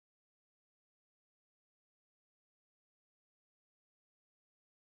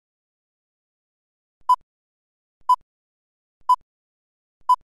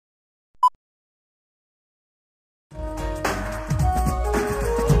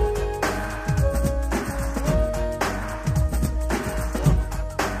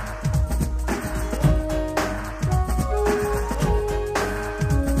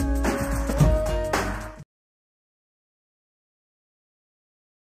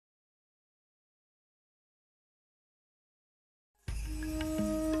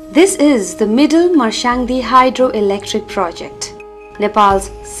This is the Middle Marshangdi Hydroelectric Project, Nepal's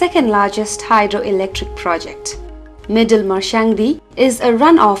second largest hydroelectric project. Middle Marshangdi is a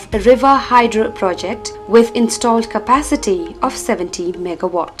run-off river hydro project with installed capacity of 70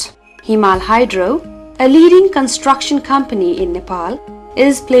 megawatt. Himal Hydro, a leading construction company in Nepal,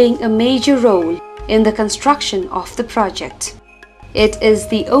 is playing a major role in the construction of the project. It is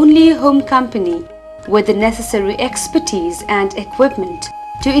the only home company with the necessary expertise and equipment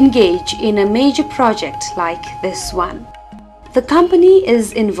to engage in a major project like this one. The company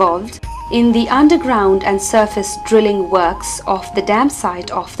is involved in the underground and surface drilling works of the dam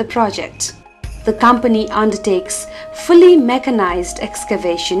site of the project. The company undertakes fully mechanized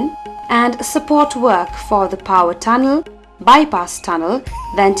excavation and support work for the power tunnel, bypass tunnel,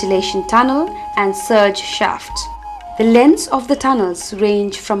 ventilation tunnel and surge shaft. The lengths of the tunnels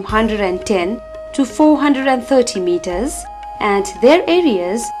range from 110 to 430 meters and their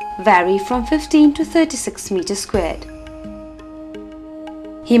areas vary from 15 to 36 meters squared.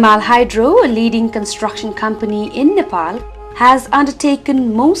 Himal Hydro, a leading construction company in Nepal, has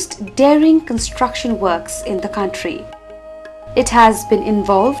undertaken most daring construction works in the country. It has been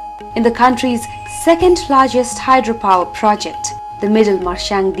involved in the country's second largest hydropower project, the Middle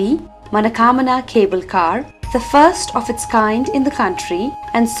Marshangdi Manakamana cable car, the first of its kind in the country,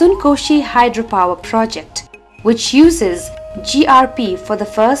 and Sunkoshi hydropower project, which uses GRP for the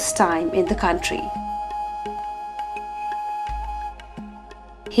first time in the country.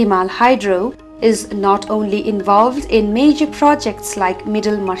 Himal Hydro is not only involved in major projects like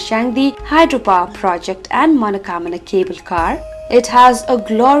Middle Marshangdi Hydropower project and Manakamana cable car, it has a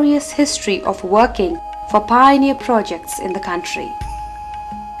glorious history of working for pioneer projects in the country.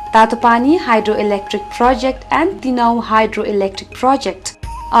 Tatopani Hydroelectric Project and Tinau Hydroelectric Project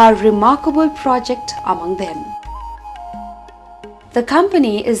are remarkable projects among them. The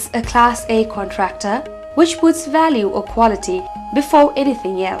company is a Class A contractor which puts value or quality before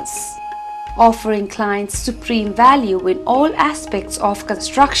anything else, offering clients supreme value in all aspects of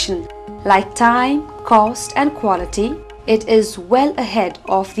construction like time, cost and quality. It is well ahead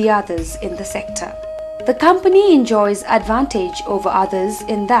of the others in the sector. The company enjoys advantage over others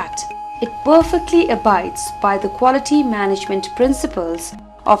in that it perfectly abides by the quality management principles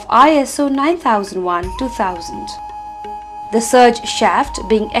of ISO 9001-2000. The surge shaft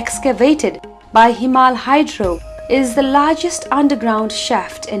being excavated by Himal Hydro is the largest underground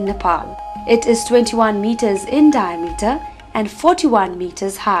shaft in Nepal. It is 21 meters in diameter and 41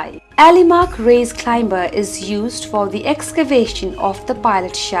 meters high. Alimark raise climber is used for the excavation of the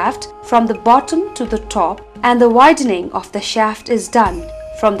pilot shaft from the bottom to the top, and the widening of the shaft is done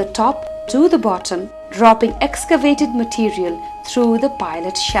from the top to the bottom, dropping excavated material through the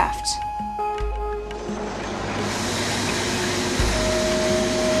pilot shaft.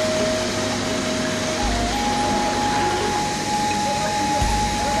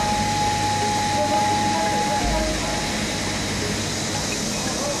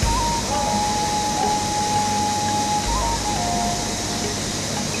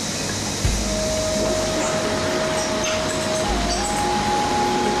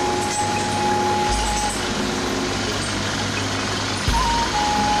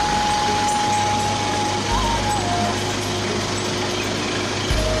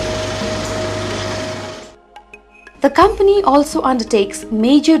 The company also undertakes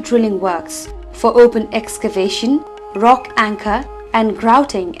major drilling works for open excavation, rock anchor and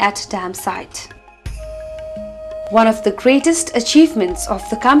grouting at dam site. One of the greatest achievements of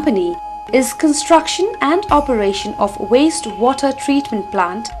the company is construction and operation of wastewater treatment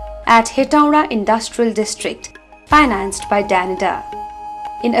plant at Hetaura Industrial District, financed by Danida.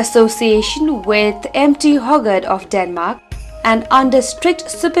 In association with MT Hogard of Denmark, and under strict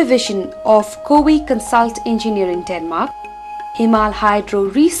supervision of COWI Consult Engineering Denmark, Himal Hydro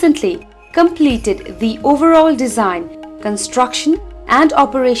recently completed the overall design, construction and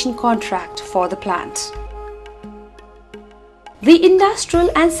operation contract for the plant. The industrial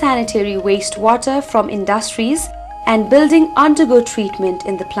and sanitary wastewater from industries and building undergo treatment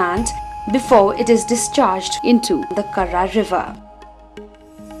in the plant before it is discharged into the Karra River.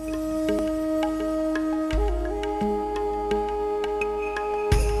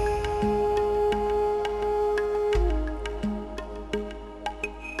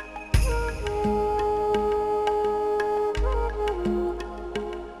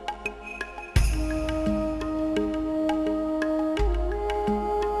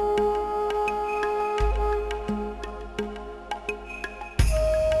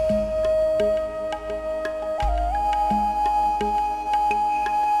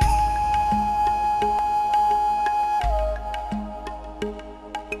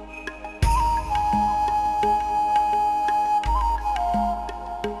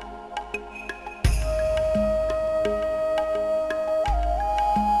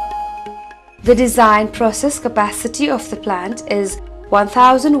 The design process capacity of the plant is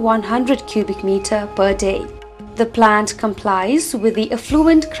 1,100 cubic meter per day. The plant complies with the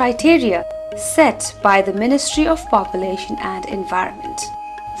effluent criteria set by the Ministry of Population and Environment.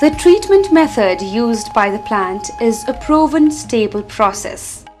 The treatment method used by the plant is a proven stable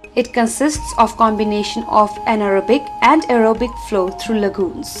process. It consists of combination of anaerobic and aerobic flow through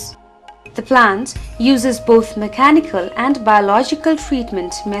lagoons. The plant uses both mechanical and biological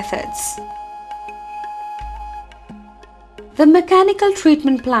treatment methods. The mechanical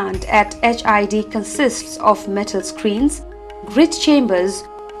treatment plant at HID consists of metal screens, grit chambers,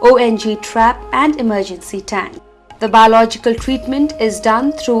 ONG trap and emergency tank. The biological treatment is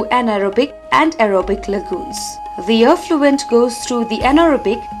done through anaerobic and aerobic lagoons. The effluent goes through the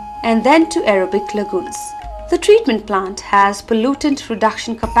anaerobic and then to aerobic lagoons. The treatment plant has pollutant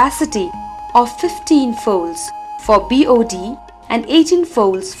reduction capacity of 15 folds for BOD and 18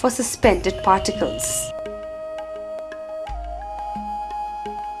 folds for suspended particles.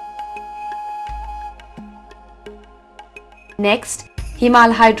 Next,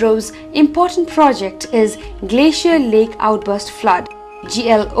 Himal Hydro's important project is Glacier Lake Outburst Flood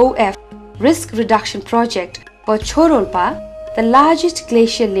GLOF Risk Reduction Project for Chorolpa, the largest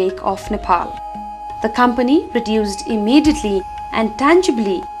glacier lake of Nepal. The company reduced immediately and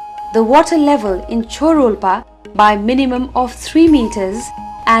tangibly the water level in Chorolpa by minimum of 3 meters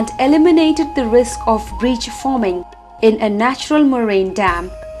and eliminated the risk of breach forming in a natural moraine dam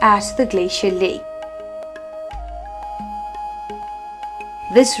at the glacier lake.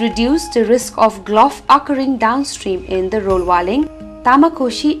 This reduced the risk of GLOF occurring downstream in the Rolwaling,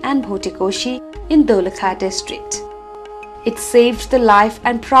 Tamakoshi and Bhotekoshi in Dolakha district. It saved the life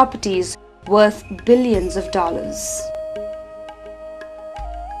and properties worth billions of dollars.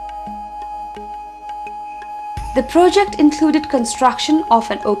 The project included construction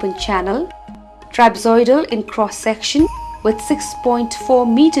of an open channel, trapezoidal in cross-section with 6.4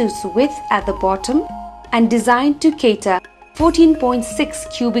 meters width at the bottom and designed to cater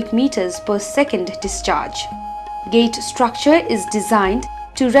 14.6 cubic meters per second discharge. Gate structure is designed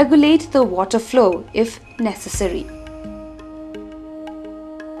to regulate the water flow if necessary.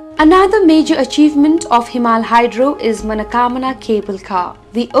 Another major achievement of Himal Hydro is Manakamana cable car,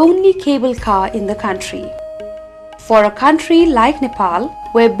 the only cable car in the country. For a country like Nepal,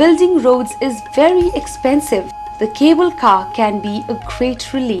 where building roads is very expensive, the cable car can be a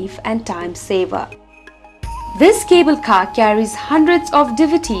great relief and time saver. This cable car carries hundreds of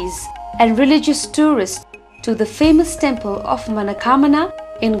devotees and religious tourists to the famous temple of Manakamana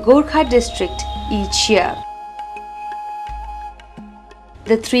in Gorkha district each year.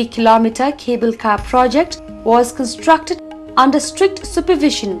 The 3-kilometer cable car project was constructed under strict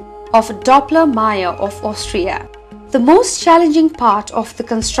supervision of Doppler Meyer of Austria. The most challenging part of the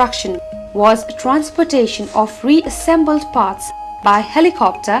construction was transportation of reassembled parts by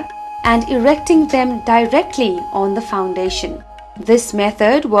helicopter and erecting them directly on the foundation. This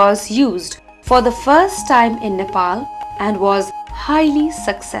method was used for the first time in Nepal and was highly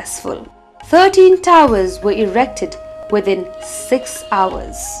successful. 13 towers were erected within 6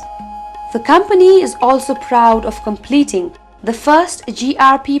 hours. The company is also proud of completing the first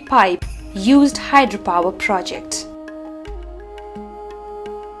GRP pipe used hydropower project.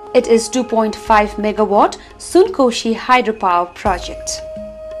 It is 2.5 megawatt Sunkoshi hydropower project.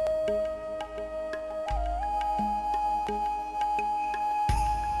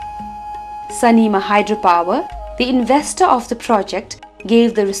 Sanima Hydropower, the investor of the project,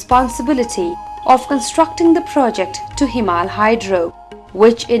 gave the responsibility of constructing the project to Himal Hydro,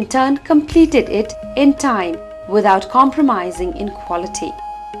 which in turn completed it in time without compromising in quality.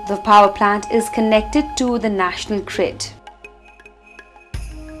 The power plant is connected to the national grid.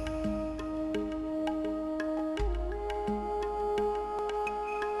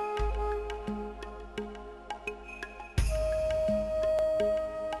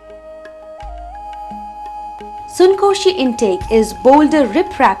 Sunkoshi intake is boulder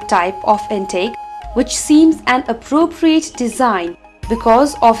riprap type of intake, which seems an appropriate design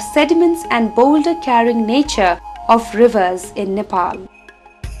because of sediments and boulder carrying nature of rivers in Nepal.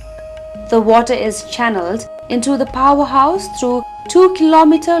 The water is channeled into the powerhouse through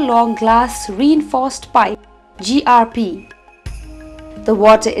 2-kilometer long glass reinforced pipe GRP. The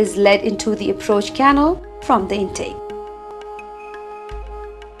water is led into the approach canal from the intake.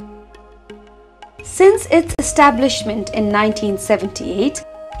 Since its establishment in 1978,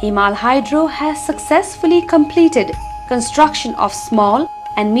 Himal Hydro has successfully completed construction of small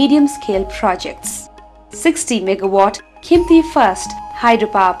and medium-scale projects. 60 megawatt Khimti First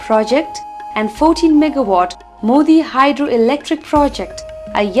hydropower project and 14 megawatt Modi hydroelectric project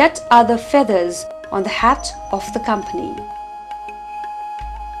are yet other feathers on the hat of the company.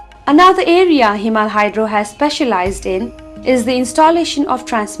 Another area Himal Hydro has specialized in is the installation of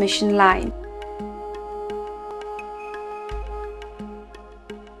transmission line.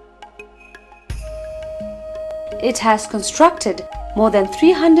 It has constructed more than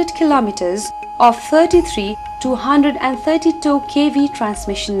 300 kilometers of 33 to 132 kV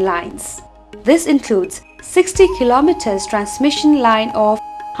transmission lines. This includes 60 kilometers transmission line of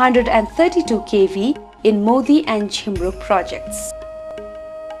 132 kV in Modi and Chimruk projects.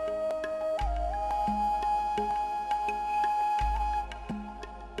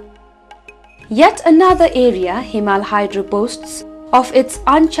 Yet another area Himal Hydro boasts of its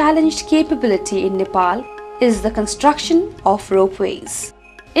unchallenged capability in Nepal is the construction of ropeways.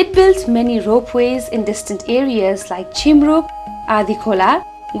 It built many ropeways in distant areas like Chimruk, Adikhola,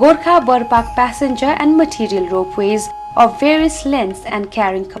 Gorkha Barpak passenger and material ropeways of various lengths and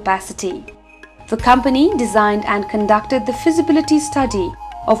carrying capacity. The company designed and conducted the feasibility study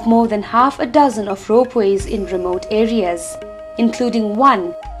of more than half a dozen of ropeways in remote areas, including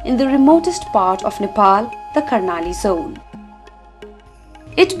one in the remotest part of Nepal, the Karnali zone.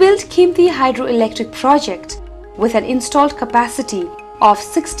 It built Khimti hydroelectric project with an installed capacity of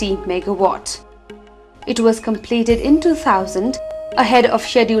 60 megawatt. It was completed in 2000 ahead of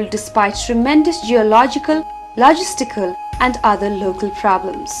schedule despite tremendous geological, logistical and other local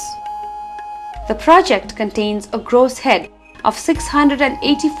problems. The project contains a gross head of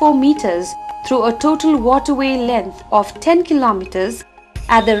 684 meters through a total waterway length of 10 kilometers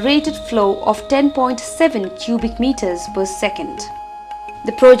at the rated flow of 10.7 cubic meters per second.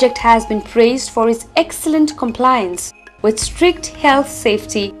 The project has been praised for its excellent compliance with strict health,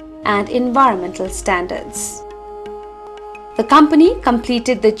 safety and environmental standards. The company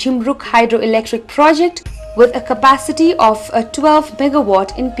completed the Chimruk hydroelectric project with a capacity of 12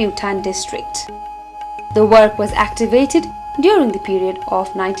 megawatt in Putan district. The work was activated during the period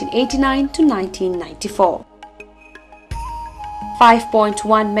of 1989 to 1994.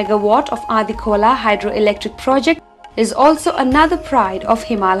 5.1 megawatt of Adikhola hydroelectric project is also another pride of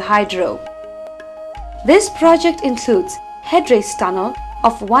Himal Hydro. This project includes headrace tunnel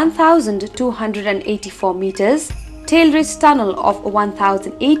of 1,284 meters, tailrace tunnel of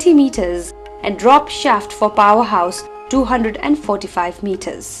 1,080 meters and drop shaft for powerhouse 245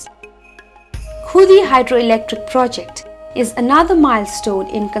 meters. Khudi hydroelectric project is another milestone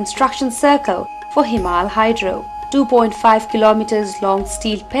in construction circle for Himal Hydro. 2.5 kilometers long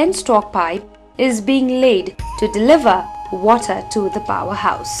steel penstock pipe is being laid to deliver water to the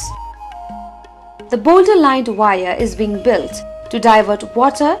powerhouse. The boulder-lined wire is being built to divert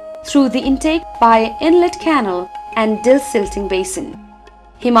water through the intake by inlet canal and dill silting basin.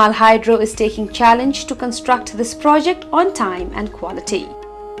 Himal Hydro is taking challenge to construct this project on time and quality.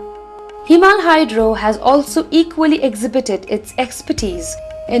 Himal Hydro has also equally exhibited its expertise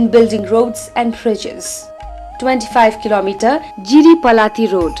in building roads and bridges. 25 km Jiri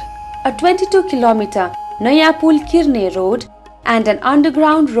Palati Road, a 22 km Naya Pul Kirne Road and an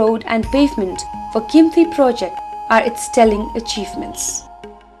underground road and pavement for Khimti project are its stellar achievements.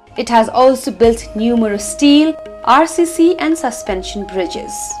 It has also built numerous steel, RCC and suspension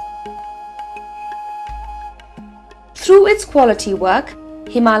bridges. Through its quality work,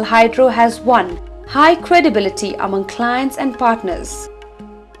 Himal Hydro has won high credibility among clients and partners.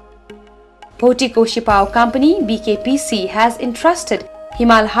 Bhotikoshi Power Company BKPC has entrusted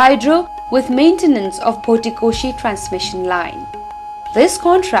Himal Hydro with maintenance of Bhotikoshi transmission line. This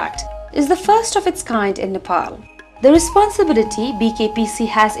contract is the first of its kind in Nepal. The responsibility BKPC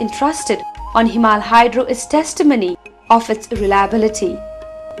has entrusted on Himal Hydro is testimony of its reliability,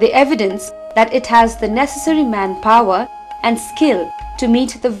 the evidence that it has the necessary manpower and skill to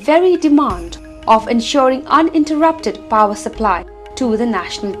meet the very demand of ensuring uninterrupted power supply to the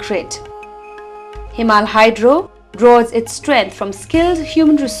national grid. Himal Hydro draws its strength from skilled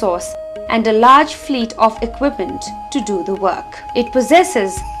human resource and a large fleet of equipment to do the work. It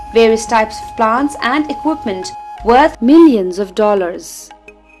possesses various types of plants and equipment worth millions of dollars.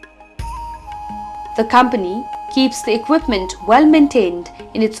 The company keeps the equipment well maintained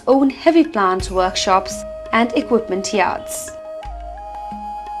in its own heavy plant workshops and equipment yards.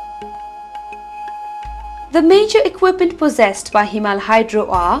 The major equipment possessed by Himal Hydro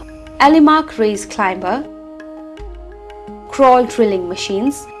are Alimark raise climber, crawl drilling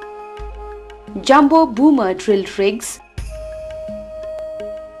machines, jumbo boomer drill rigs,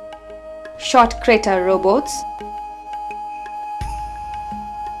 shot crater robots,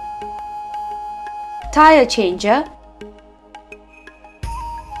 tire changer,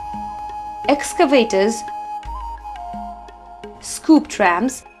 excavators, scoop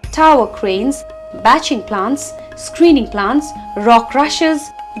trams, tower cranes, batching plants, screening plants, rock crushers,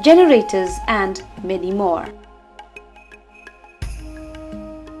 generators and many more.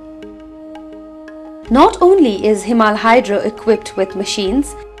 Not only is Himal Hydro equipped with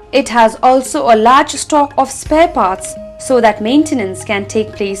machines, it has also a large stock of spare parts so that maintenance can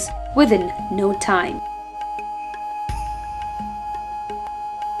take place within no time.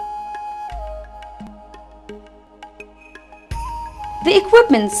 The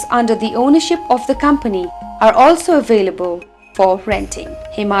equipments under the ownership of the company are also available for renting.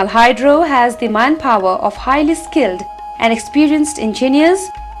 Himal Hydro has the manpower of highly skilled and experienced engineers,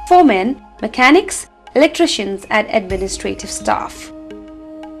 foremen, mechanics, electricians and administrative staff.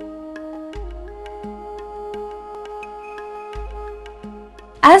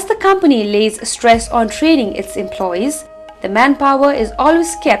 As the company lays stress on training its employees, the manpower is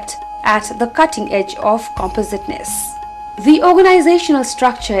always kept at the cutting edge of compositeness. The organizational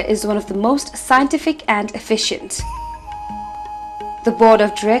structure is one of the most scientific and efficient. The board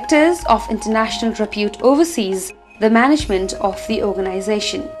of directors of international repute oversees the management of the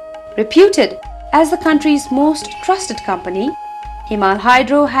organization. Reputed as the country's most trusted company, Himal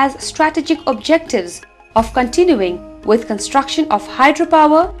Hydro has strategic objectives of continuing with construction of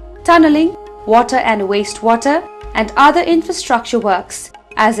hydropower, tunneling, water and wastewater and other infrastructure works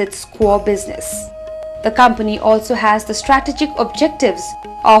as its core business. The company also has the strategic objectives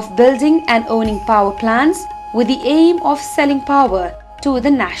of building and owning power plants with the aim of selling power to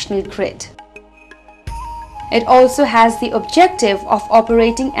the national grid. It also has the objective of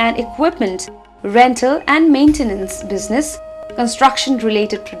operating an equipment, rental and maintenance business,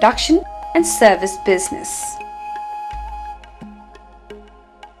 construction-related production and service business.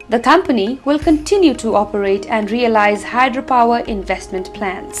 The company will continue to operate and realize hydropower investment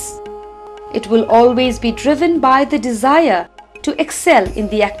plans. It will always be driven by the desire to excel in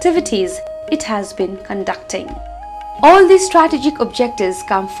the activities it has been conducting. All these strategic objectives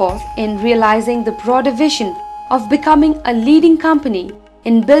come forth in realizing the broader vision of becoming a leading company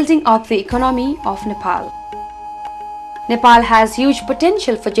in building up the economy of Nepal. Nepal has huge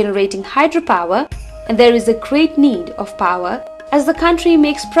potential for generating hydropower and there is a great need of power as the country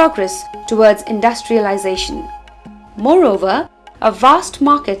makes progress towards industrialization. Moreover, a vast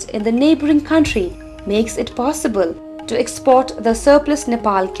market in the neighboring country makes it possible to export the surplus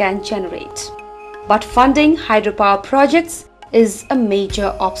Nepal can generate. But funding hydropower projects is a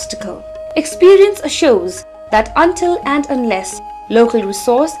major obstacle. Experience shows that until and unless local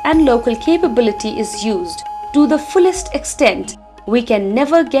resource and local capability is used to the fullest extent, we can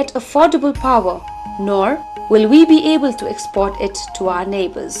never get affordable power, nor will we be able to export it to our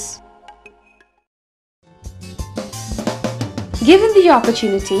neighbors. Given the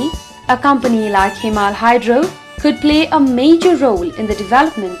opportunity, a company like Himal Hydro could play a major role in the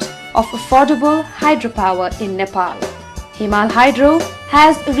development of affordable hydropower in Nepal. Himal Hydro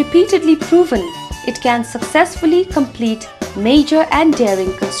has repeatedly proven it can successfully complete major and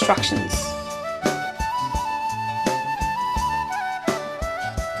daring constructions.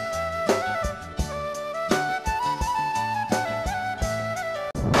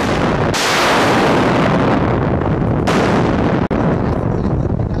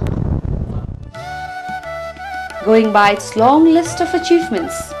 Going by its long list of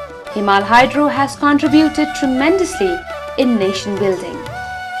achievements, Himal Hydro has contributed tremendously in nation building.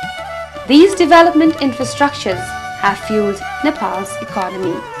 These development infrastructures have fueled Nepal's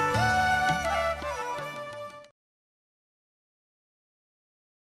economy.